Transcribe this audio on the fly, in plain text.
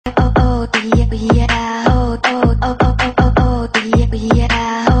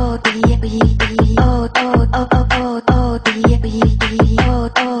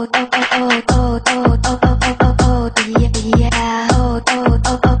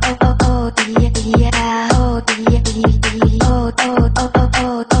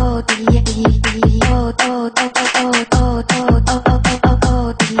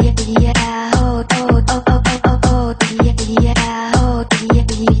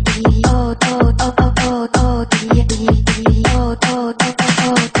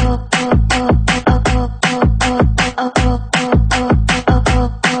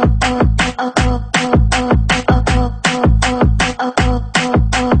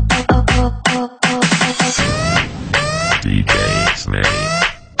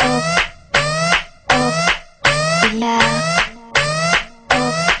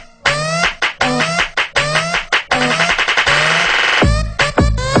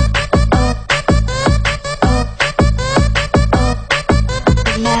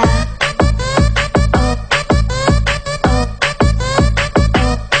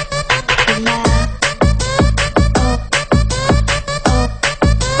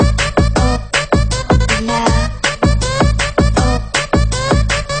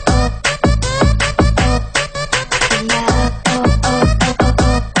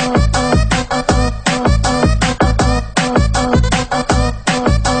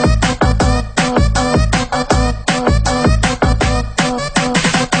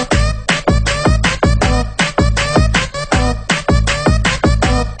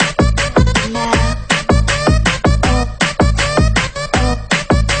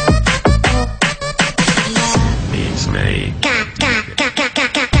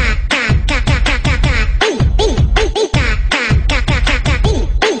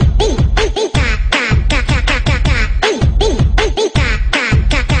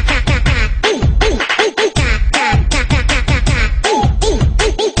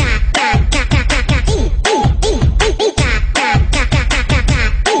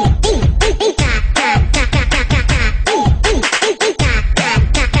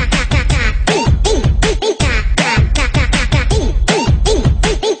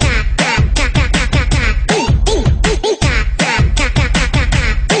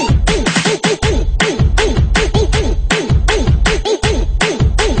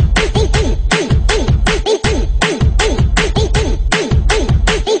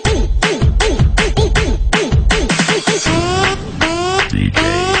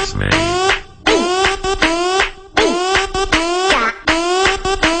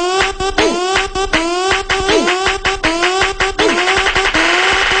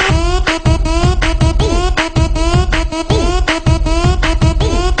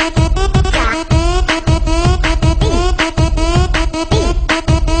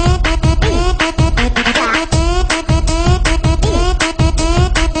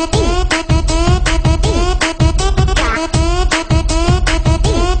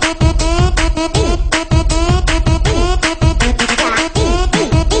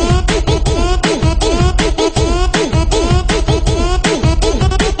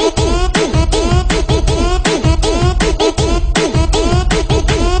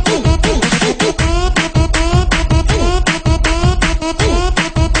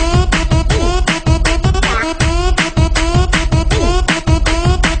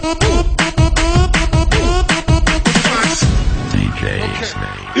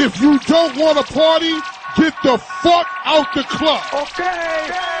want to party, get the fuck out the club. Okay.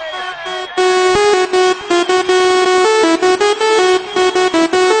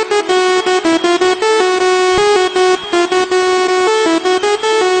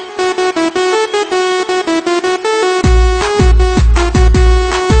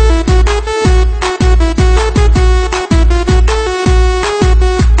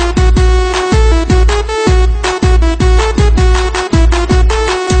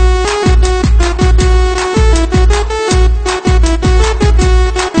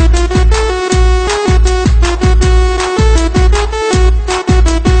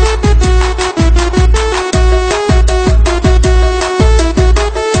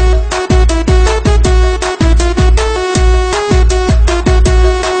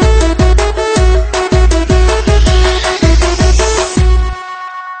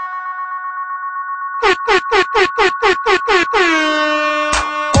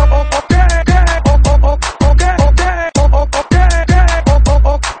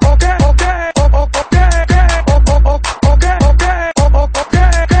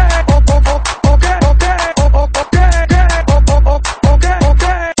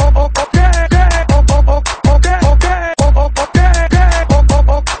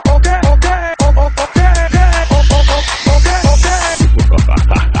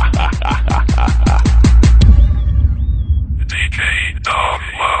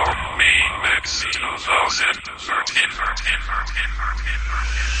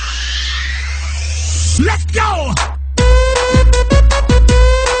 Let's go!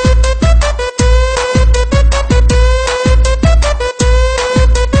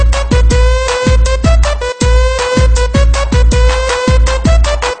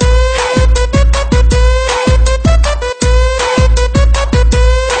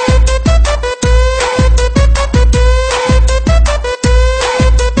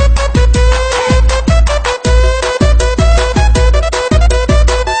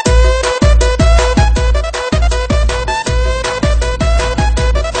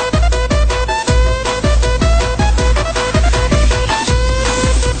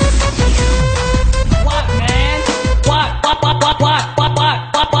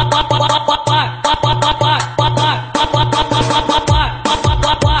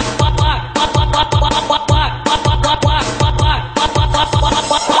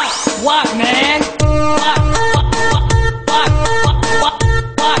 What, man?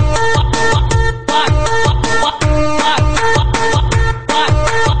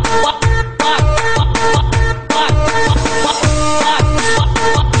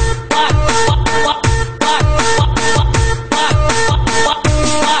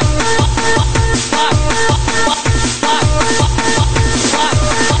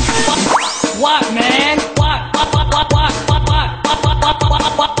 What, man?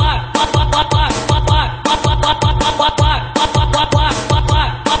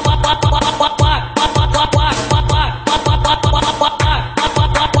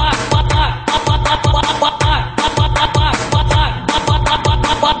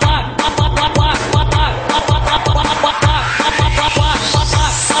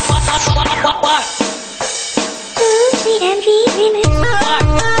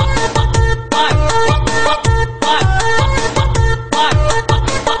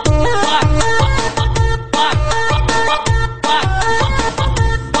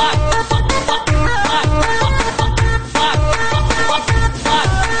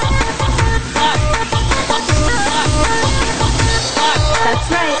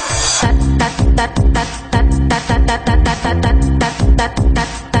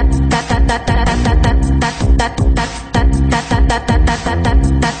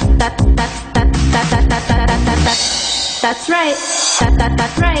 That's right.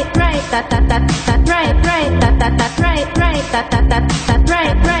 That's right. Right. That's right. Right. That's right. Right. That's right. Right. That's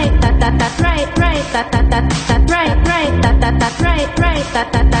right. Right. That's right. Right. That's right. Right. That's right. Right. That's right. Right. That's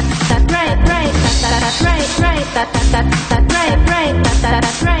right. Right. That's right. Right. That's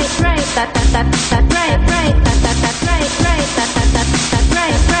right. Right. That's right. Right. That's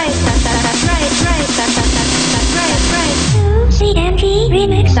right. Right. That's right. Right. That's right. Right. CMG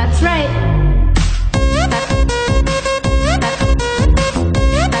remix. That's right.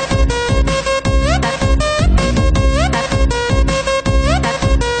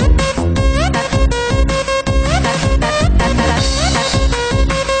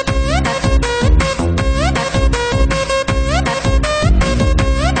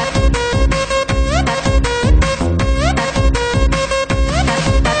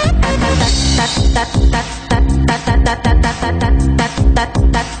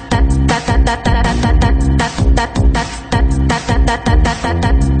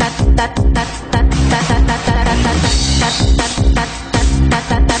 That's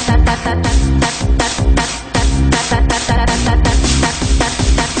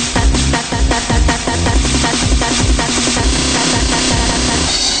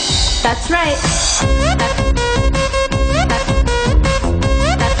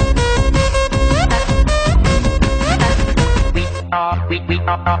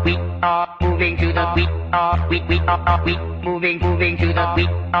we are moving to the beat. We moving to the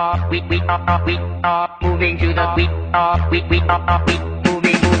beat. We are moving to the beat. We moving beat.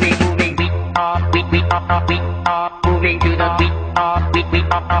 We are moving to the beat.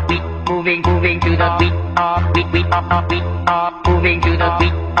 We moving to the beat. We are moving to the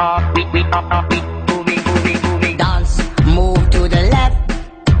beat. We moving. Dance, move to the left.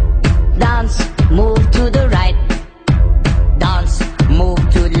 Dance, move to the right. Dance, move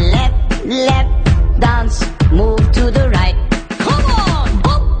to the left. Dance, move to the right. Come on!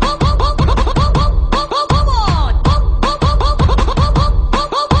 Come on!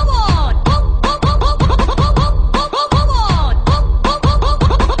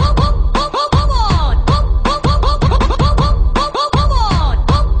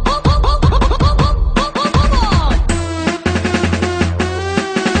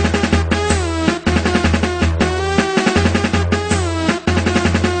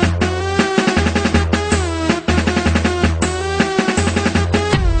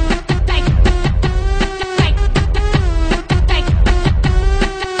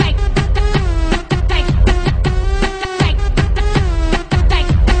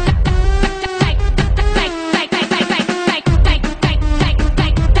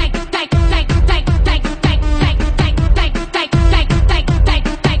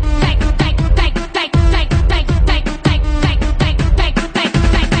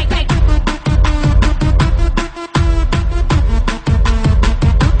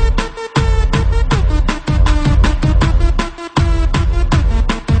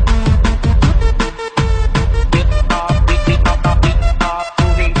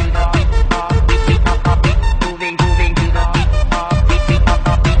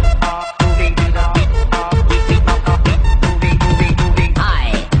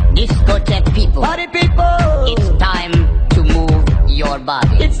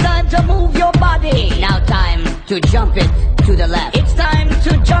 It's time to move your body. Now time to jump it to the left. It's time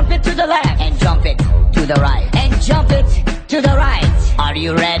to jump it to the left. And jump it to the right. And jump it to the right. Are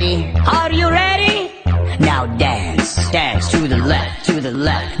you ready? Are you ready? Now dance. Dance to the left, to the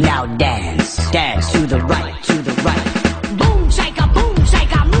left. Now dance. Dance to the right, to the right. Boom, shaka,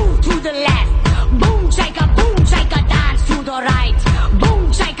 move to the left. Boom, shaka, dance to the right.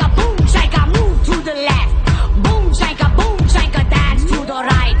 Boom, shaka, move to the left. Boom, shaka, dance to the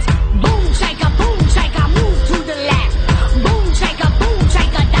right. Boom, shaka, move to the left. Boom, shaka,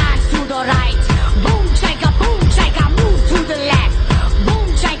 dance to the right. Boom, shaka, move to the left. Boom,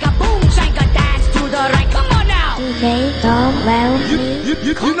 shaka, dance to the right. Come on now. Okay, don't let me.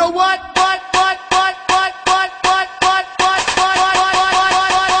 You know what?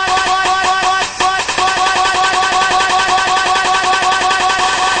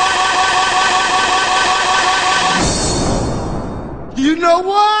 You know what? You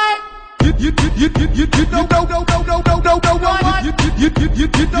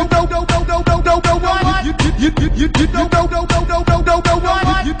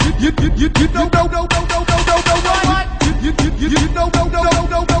know what?